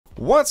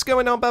What's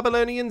going on,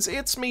 Babylonians?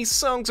 It's me,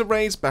 Songs of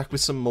Rage, back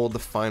with some more of the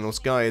finals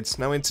guides.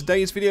 Now in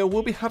today's video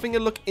we'll be having a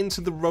look into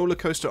the roller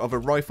coaster of a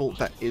rifle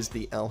that is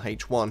the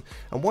LH1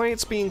 and why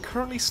it's being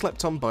currently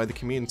slept on by the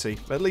community,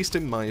 at least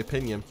in my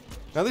opinion.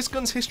 Now this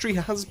gun's history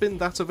has been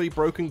that of a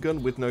broken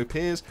gun with no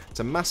peers,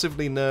 to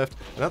massively nerfed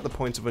and at the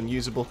point of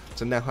unusable,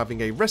 to now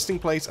having a resting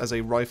place as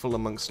a rifle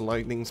amongst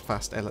lightning's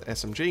fast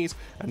SMGs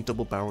and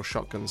double barrel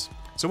shotguns.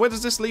 So where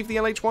does this leave the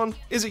LH1?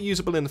 Is it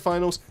usable in the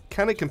finals?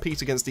 Can it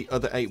compete against the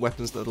other 8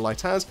 weapons that the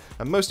light has?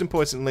 And most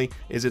importantly,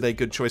 is it a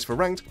good choice for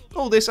ranked?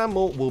 All this and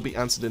more will be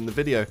answered in the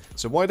video,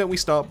 so why don't we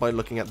start by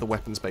looking at the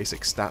weapon's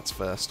basic stats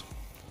first.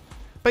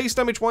 Base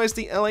damage wise,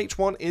 the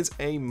LH1 is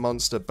a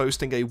monster,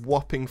 boasting a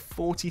whopping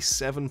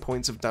 47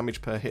 points of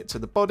damage per hit to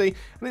the body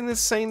and an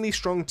insanely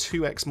strong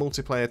 2x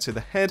multiplier to the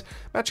head,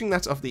 matching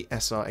that of the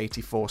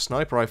SR84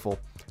 sniper rifle.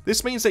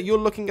 This means that you're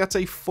looking at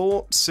a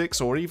 4,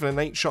 6 or even an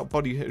 8 shot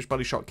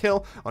body shot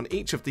kill on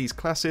each of these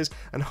classes,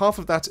 and half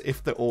of that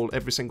if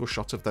every single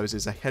shot of those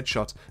is a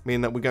headshot, meaning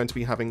that we're going to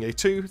be having a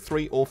 2,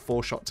 3 or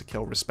 4 shot to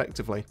kill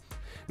respectively.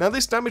 Now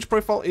this damage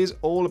profile is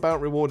all about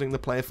rewarding the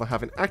player for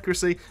having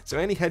accuracy, so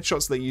any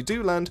headshots that you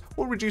do land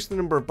will reduce the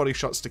number of body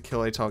shots to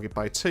kill a target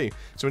by 2.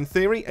 So in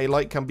theory, a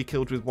light can be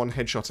killed with 1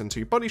 headshot and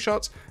 2 body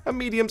shots, and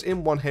mediums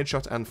in 1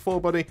 headshot and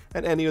 4 body,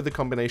 and any other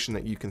combination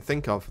that you can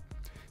think of.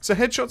 So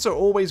headshots are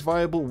always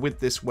viable with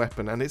this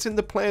weapon, and it's in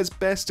the player's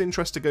best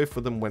interest to go for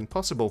them when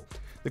possible.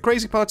 The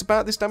crazy part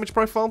about this damage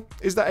profile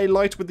is that a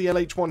light with the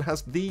LH1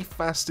 has the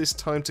fastest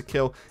time to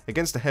kill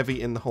against a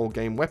heavy in the whole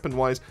game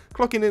weapon-wise,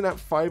 clocking in at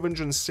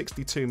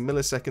 562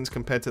 milliseconds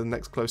compared to the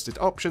next closest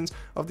options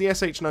of the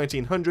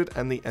SH1900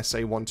 and the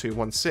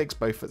SA1216,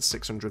 both at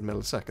 600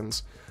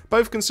 milliseconds.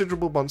 Both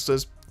considerable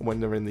monsters when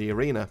they're in the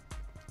arena.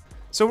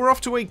 So we're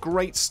off to a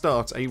great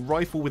start, a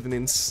rifle with an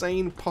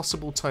insane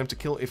possible time to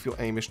kill if your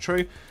aim is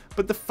true,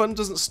 but the fun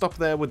doesn't stop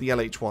there with the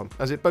LH1,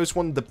 as it boasts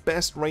one of the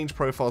best range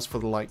profiles for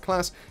the light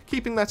class,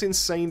 keeping that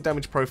insane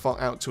damage profile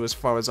out to as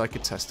far as I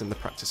could test in the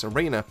practice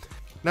arena.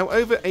 Now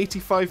over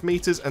 85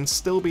 meters and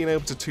still being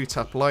able to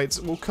 2-tap lights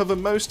will cover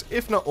most,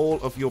 if not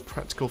all, of your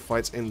practical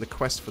fights in the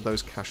quest for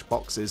those cash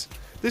boxes.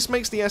 This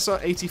makes the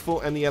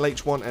SR84 and the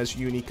LH1 as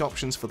unique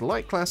options for the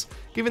light class,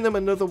 giving them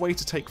another way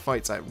to take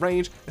fights at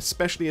range,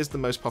 especially as the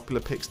most popular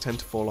picks tend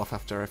to fall off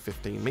after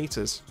 15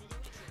 meters.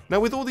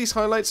 Now with all these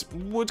highlights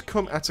would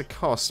come at a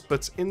cost,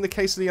 but in the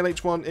case of the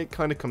LH1 it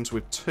kinda comes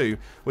with 2,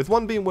 with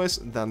one being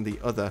worse than the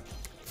other.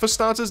 For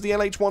starters, the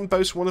LH1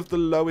 boasts one of the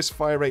lowest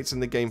fire rates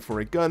in the game for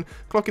a gun,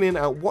 clocking in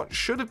at what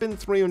should have been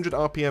 300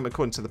 RPM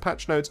according to the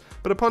patch notes,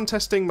 but upon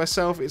testing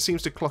myself it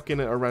seems to clock in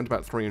at around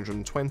about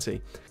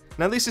 320.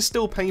 Now this is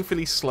still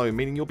painfully slow,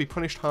 meaning you'll be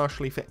punished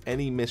harshly for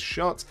any missed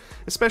shots,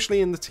 especially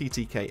in the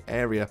TTK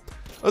area.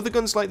 Other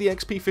guns like the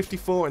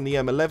XP54 and the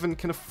M11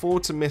 can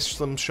afford to miss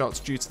some shots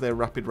due to their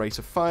rapid rate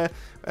of fire,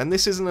 and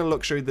this isn't a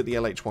luxury that the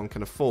LH1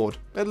 can afford,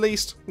 at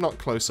least not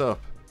close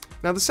up.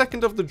 Now the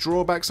second of the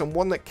drawbacks, and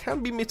one that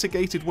can be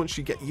mitigated once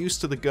you get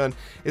used to the gun,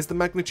 is the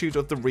magnitude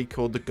of the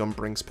recoil the gun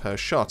brings per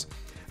shot.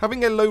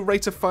 Having a low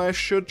rate of fire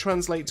should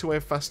translate to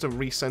a faster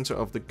recenter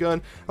of the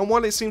gun, and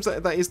while it seems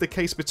that is the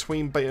case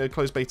between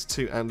closed beta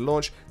 2 and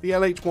launch, the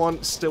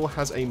LH1 still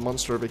has a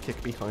monster of a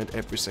kick behind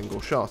every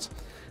single shot.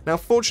 Now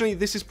fortunately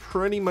this is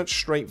pretty much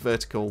straight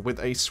vertical,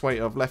 with a sway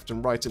of left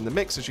and right in the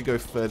mix as you go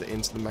further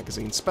into the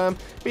magazine spam.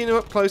 Being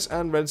up close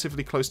and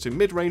relatively close to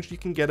mid-range, you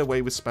can get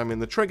away with spamming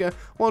the trigger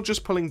while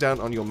just pulling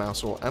down on your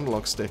mouse or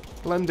analog stick,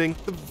 landing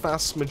the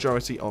vast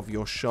majority of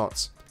your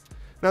shots.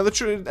 Now the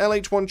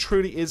LH1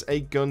 truly is a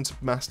gun to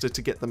master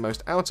to get the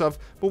most out of,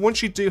 but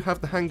once you do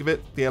have the hang of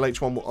it, the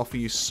LH1 will offer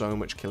you so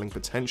much killing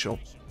potential.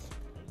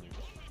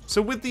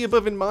 So with the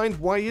above in mind,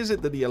 why is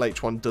it that the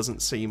LH1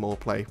 doesn't see more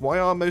play? Why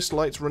are most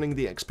lights running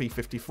the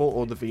XP54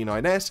 or the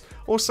V9S,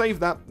 or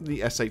save that, the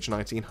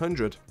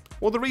SH1900?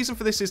 Well, the reason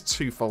for this is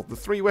twofold. The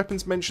 3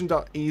 weapons mentioned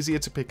are easier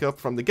to pick up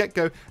from the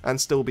get-go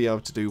and still be able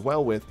to do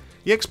well with.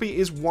 The XP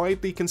is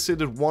widely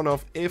considered one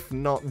of, if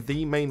not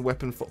the main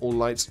weapon for all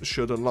lights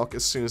should unlock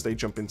as soon as they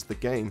jump into the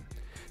game.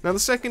 Now the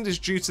second is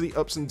due to the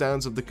ups and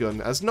downs of the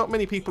gun, as not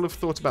many people have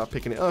thought about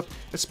picking it up,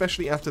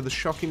 especially after the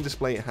shocking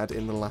display it had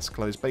in the last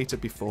closed beta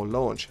before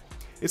launch.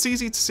 It's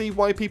easy to see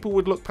why people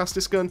would look past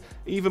this gun,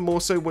 even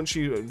more so once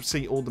you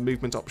see all the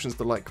movement options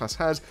the light class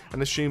has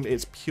and assume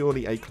it's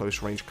purely a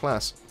close range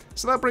class.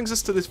 So that brings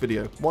us to this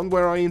video, one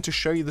where I aim to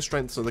show you the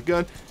strengths of the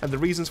gun and the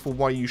reasons for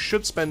why you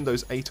should spend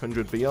those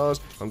 800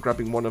 VRs on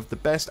grabbing one of the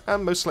best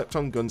and most slept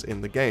on guns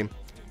in the game.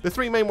 The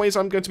 3 main ways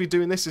I'm going to be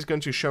doing this is going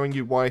to be showing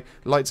you why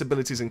Light's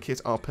abilities and kit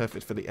are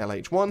perfect for the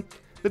LH1,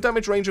 the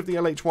damage range of the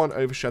LH1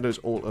 overshadows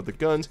all other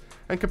guns,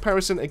 and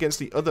comparison against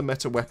the other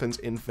meta weapons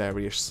in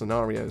various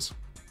scenarios.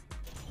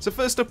 So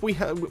first up, we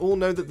all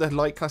know that the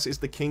light class is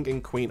the king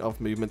and queen of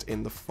movement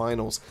in the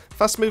finals.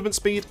 Fast movement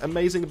speed,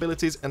 amazing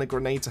abilities, and a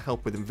grenade to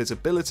help with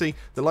invisibility,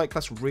 the light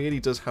class really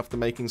does have the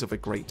makings of a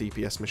great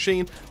DPS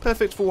machine,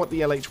 perfect for what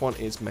the LH1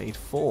 is made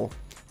for.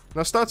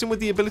 Now, starting with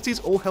the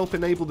abilities, all help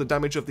enable the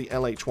damage of the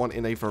LH1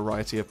 in a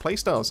variety of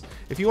playstyles.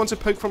 If you want to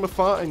poke from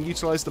afar and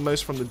utilize the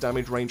most from the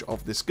damage range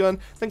of this gun,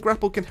 then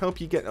grapple can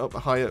help you get up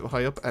high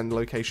up and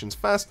locations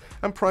fast,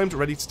 and primed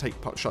ready to take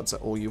pot shots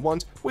at all you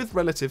want with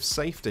relative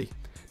safety.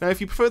 Now,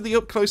 if you prefer the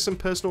up close and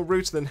personal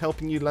route than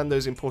helping you land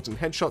those important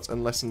headshots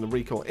and lessen the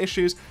recoil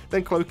issues,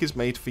 then Cloak is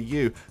made for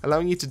you,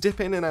 allowing you to dip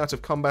in and out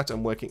of combat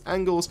and working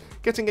angles,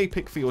 getting a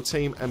pick for your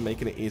team and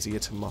making it easier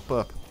to mop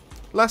up.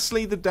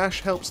 Lastly, the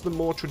dash helps the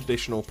more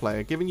traditional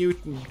player, giving you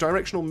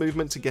directional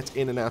movement to get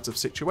in and out of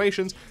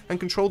situations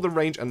and control the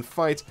range and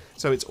fight,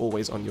 so it's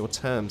always on your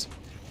terms.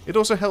 It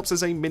also helps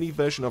as a mini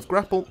version of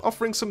grapple,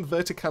 offering some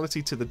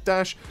verticality to the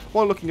dash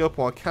while looking up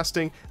while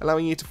casting,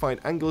 allowing you to find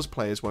angles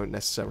players won't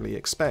necessarily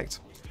expect.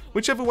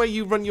 Whichever way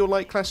you run your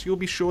light class, you'll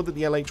be sure that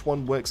the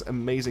LH1 works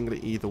amazingly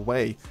either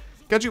way.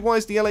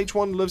 Gadget-wise, the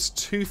LH1 loves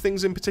two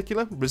things in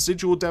particular: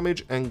 residual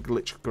damage and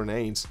glitch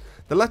grenades.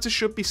 The latter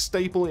should be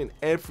staple in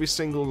every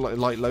single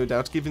light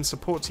loadout, giving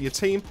support to your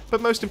team,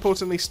 but most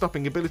importantly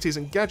stopping abilities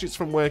and gadgets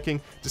from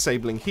working,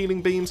 disabling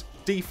healing beams,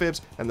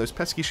 defibs, and those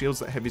pesky shields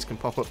that heavies can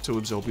pop up to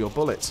absorb your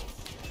bullets.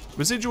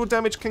 Residual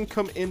damage can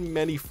come in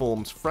many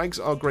forms. Frags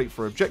are great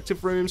for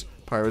objective rooms,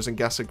 pyros and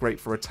gas are great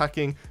for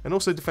attacking and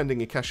also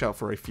defending a cache out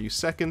for a few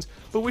seconds,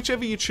 but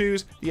whichever you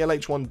choose, the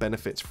LH1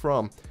 benefits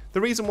from. The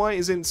reason why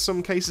is in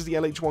some cases the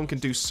LH1 can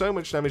do so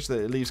much damage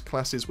that it leaves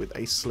classes with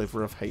a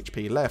sliver of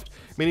HP left,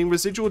 meaning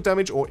residual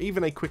damage or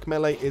even a quick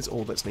melee is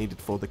all that's needed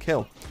for the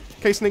kill.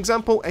 Case in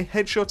example, a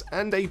headshot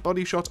and a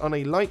body shot on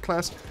a light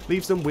class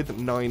leaves them with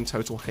 9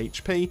 total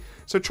HP,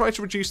 so try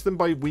to reduce them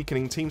by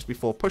weakening teams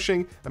before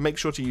pushing, and make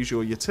sure to use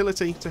your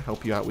utility to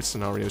help you out with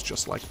scenarios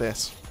just like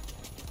this.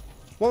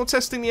 While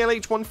testing the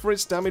LH1 for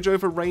its damage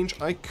over range,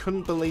 I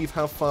couldn't believe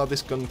how far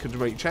this gun could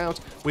reach out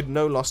with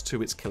no loss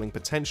to its killing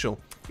potential.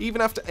 Even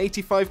after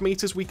 85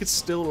 meters, we could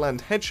still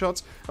land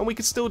headshots, and we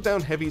could still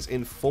down heavies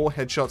in 4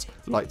 headshots,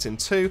 lights in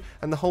 2,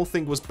 and the whole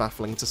thing was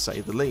baffling to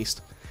say the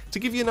least. To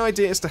give you an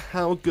idea as to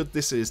how good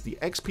this is, the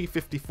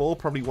XP54,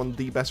 probably one of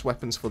the best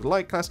weapons for the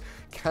light class,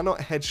 cannot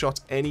headshot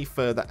any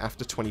further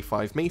after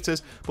 25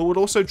 meters, but would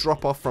also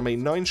drop off from a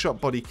 9-shot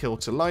body kill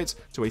to light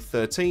to a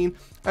 13,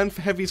 and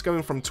for heavies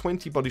going from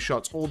 20 body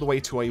shots all the way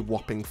to a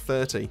whopping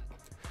 30.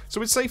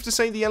 So it's safe to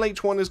say the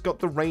LH1 has got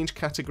the range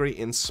category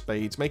in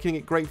spades, making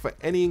it great for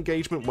any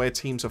engagement where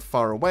teams are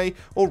far away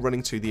or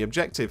running to the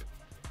objective.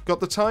 Got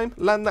the time?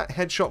 Land that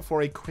headshot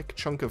for a quick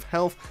chunk of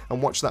health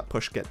and watch that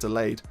push get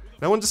delayed.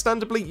 Now,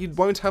 understandably, you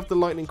won't have the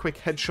lightning quick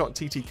headshot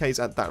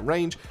TTKs at that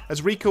range,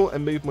 as recoil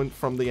and movement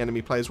from the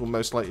enemy players will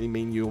most likely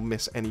mean you'll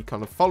miss any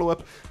kind of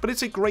follow-up, but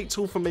it's a great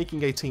tool for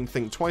making a team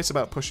think twice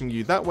about pushing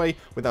you that way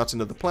without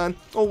another plan,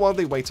 or while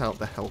they wait out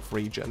the health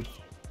regen.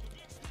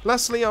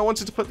 Lastly, I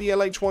wanted to put the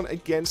LH1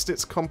 against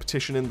its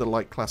competition in the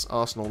light class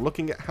arsenal,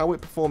 looking at how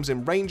it performs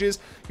in ranges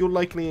you'll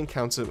likely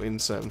encounter in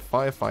certain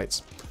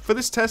firefights. For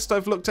this test,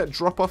 I've looked at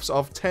drop-offs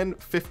of 10,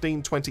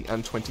 15, 20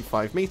 and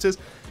 25 meters,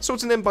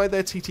 sorting them by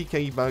their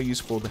TTK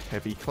values for the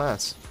heavy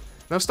class.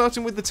 Now,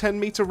 starting with the 10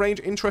 meter range,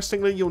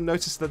 interestingly, you'll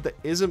notice that there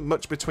isn't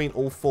much between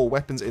all 4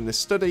 weapons in this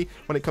study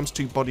when it comes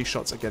to body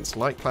shots against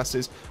light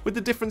classes, with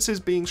the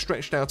differences being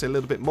stretched out a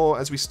little bit more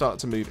as we start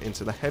to move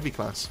into the heavy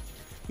class.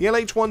 The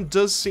LH1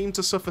 does seem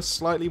to suffer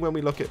slightly when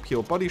we look at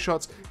pure body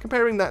shots.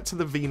 Comparing that to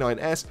the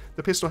V9S,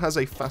 the pistol has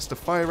a faster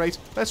fire rate,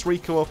 less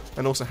recoil,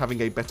 and also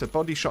having a better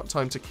body shot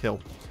time to kill.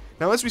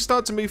 Now, as we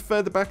start to move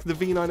further back, the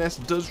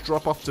V9S does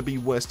drop off to be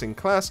worst in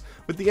class,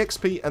 with the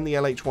XP and the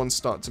LH1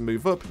 start to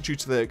move up due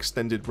to their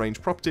extended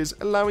range properties,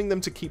 allowing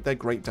them to keep their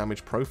great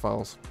damage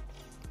profiles.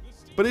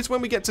 But it's when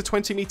we get to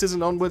 20 meters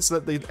and onwards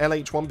that the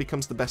LH1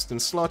 becomes the best in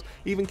slot,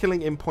 even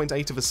killing in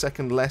 0.8 of a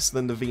second less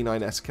than the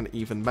V9S can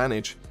even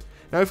manage.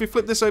 Now, if we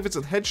flip this over to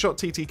the headshot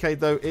TTK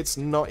though, it's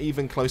not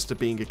even close to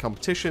being a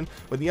competition,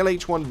 with the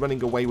LH1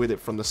 running away with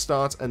it from the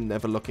start and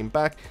never looking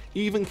back,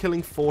 even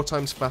killing 4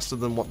 times faster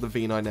than what the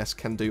V9S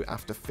can do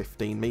after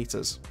 15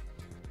 meters.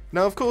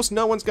 Now, of course,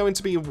 no one's going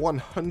to be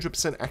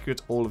 100%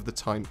 accurate all of the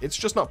time. It's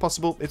just not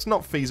possible, it's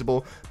not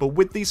feasible, but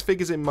with these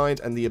figures in mind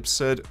and the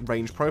absurd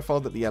range profile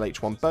that the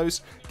LH1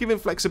 boasts, giving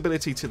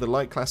flexibility to the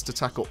light class to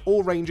tackle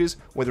all ranges,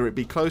 whether it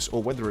be close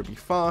or whether it be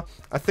far,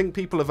 I think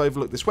people have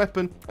overlooked this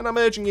weapon, and I'm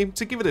urging you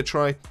to give it a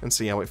try and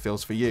see how it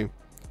feels for you.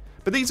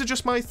 But these are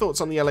just my thoughts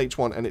on the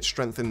LH1 and its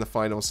strength in the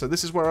finals, so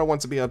this is where I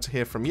want to be able to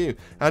hear from you.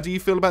 How do you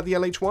feel about the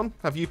LH1?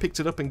 Have you picked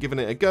it up and given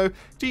it a go?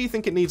 Do you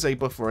think it needs a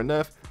buff or a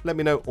nerf? Let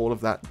me know all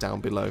of that down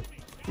below.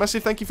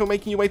 Massive thank you for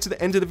making your way to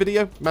the end of the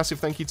video.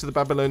 Massive thank you to the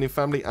Babylonian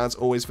family, as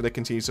always, for their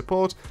continued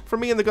support. From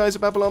me and the guys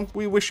at Babylon,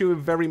 we wish you a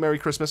very Merry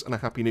Christmas and a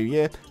Happy New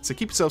Year. So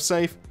keep yourselves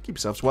safe, keep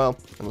yourselves well,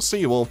 and we'll see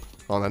you all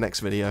on our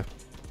next video.